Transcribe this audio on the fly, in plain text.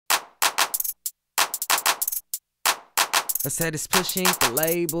I said it's pushing the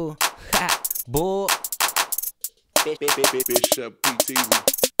label. Ha, bull. Bishop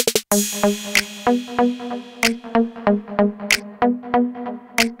PTZ.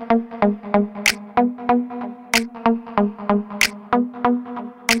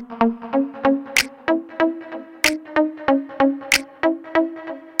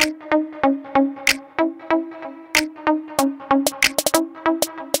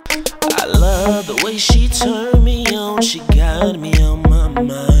 I love the way she turned me on, she got me on my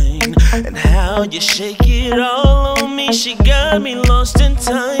mind. And how you shake it all on me, she got me lost in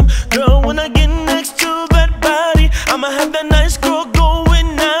time. Girl, when I get next to that body, I'ma have that nice girl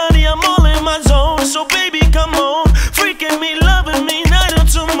going naughty. I'm all in my zone, so baby come on, freaking me, loving me, night or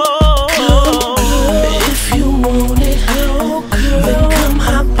tomorrow. If you want it, oh girl, then come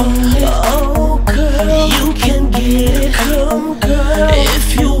hop on it, oh girl, you can get it, oh girl,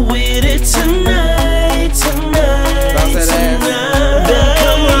 if you with it tonight, tonight, tonight, then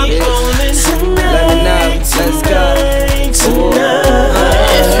come hop on it tonight. Let me know, let's go. If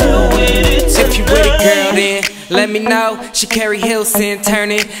you with it tonight, If you with it, girl, then let me know. She carry Hilson,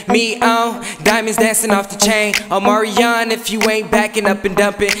 turning me on. Diamonds dancing off the chain. Oh, Marion, if you ain't backing up and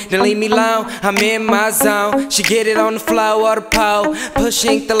dumping, then leave me alone. I'm in my zone. She get it on the floor or the pole.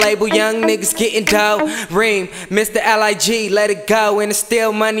 Pushing the label, young niggas getting dough. Reem, Mr. LIG, let it go. And it's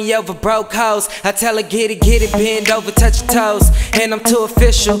still money over broke hoes. I tell her get it, bend over, touch your toes. And I'm too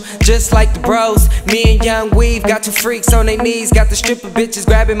official, just like the bros. Me and Young Weave got two freaks on their knees. Got the stripper bitches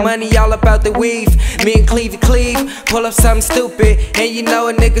grabbing money all about the weave. Me and Cleavy pull up something stupid, and you know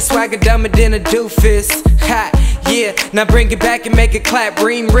a nigga swagger dumber than a doofus. Ha, yeah, now bring it back and make it clap.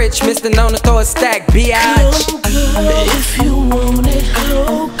 Reem rich, Mr. Known to throw a stack, biatch. if you want it,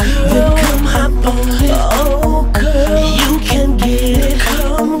 oh girl, then come hop on it, oh girl, you can get it,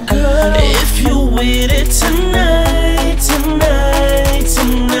 oh girl, if you with it tonight, tonight,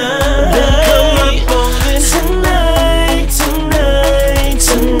 tonight, then come hop on it tonight, tonight,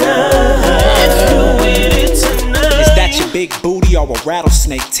 tonight, if you with it tonight. Is that your big booty or a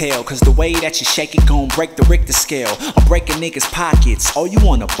rattlesnake tail? Cause the way that you shake it gon' break the Richter scale. I'm breaking niggas' pockets. Oh, you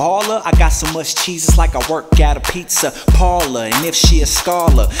want a baller? I got so much cheese, it's like I work at a pizza parlor. And if she a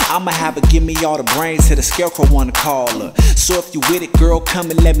scholar, I'ma have her give me all the brains to the scarecrow wanna call her. So if you with it, girl, come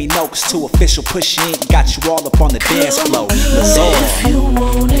and let me know. Cause two official push in got you all up on the dance floor. LaZar. If you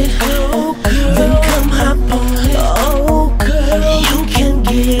want it, oh girl, then come hop on it, oh girl, you can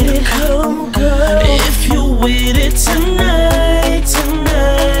get it, oh girl, if you with it tonight.